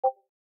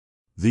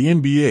The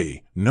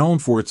NBA, known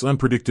for its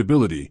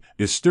unpredictability,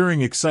 is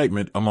stirring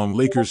excitement among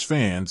Lakers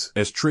fans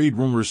as trade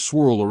rumors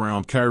swirl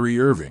around Kyrie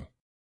Irving.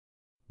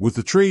 With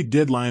the trade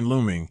deadline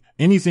looming,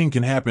 anything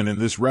can happen in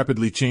this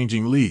rapidly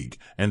changing league,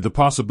 and the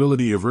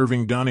possibility of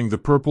Irving donning the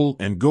purple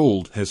and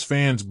gold has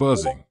fans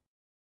buzzing.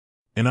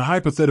 In a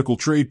hypothetical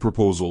trade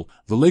proposal,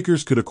 the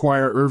Lakers could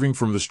acquire Irving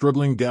from the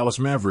struggling Dallas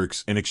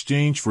Mavericks in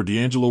exchange for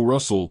D'Angelo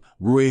Russell,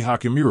 Rui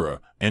Hachimura,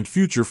 and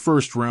future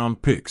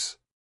first-round picks.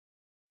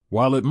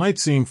 While it might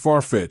seem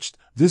far-fetched,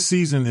 this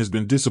season has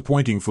been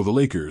disappointing for the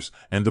Lakers,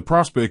 and the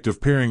prospect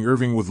of pairing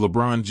Irving with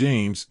LeBron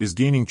James is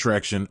gaining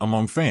traction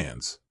among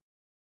fans.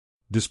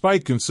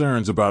 Despite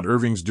concerns about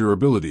Irving's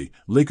durability,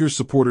 Lakers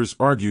supporters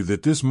argue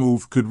that this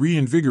move could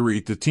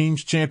reinvigorate the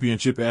team's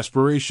championship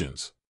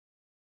aspirations.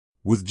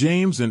 With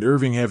James and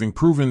Irving having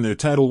proven their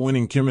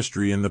title-winning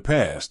chemistry in the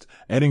past,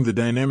 adding the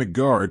dynamic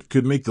guard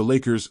could make the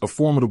Lakers a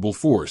formidable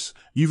force,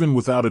 even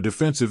without a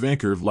defensive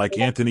anchor like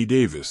Anthony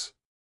Davis.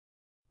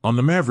 On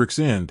the Mavericks'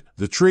 end,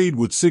 the trade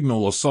would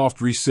signal a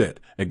soft reset,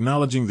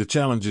 acknowledging the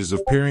challenges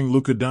of pairing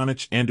Luka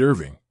Doncic and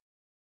Irving.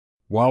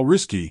 While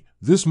risky,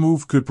 this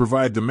move could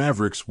provide the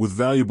Mavericks with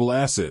valuable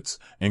assets,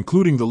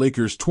 including the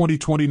Lakers'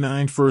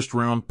 2029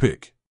 first-round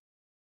pick.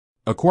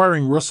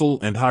 Acquiring Russell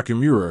and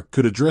Hachimura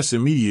could address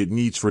immediate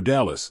needs for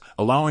Dallas,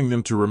 allowing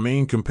them to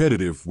remain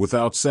competitive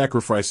without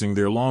sacrificing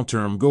their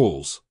long-term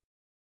goals.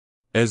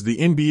 As the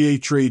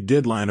NBA trade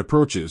deadline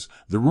approaches,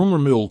 the rumor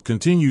mill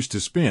continues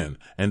to spin,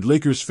 and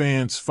Lakers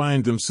fans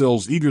find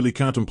themselves eagerly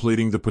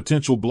contemplating the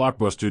potential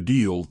blockbuster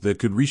deal that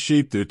could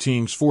reshape their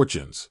team's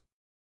fortunes.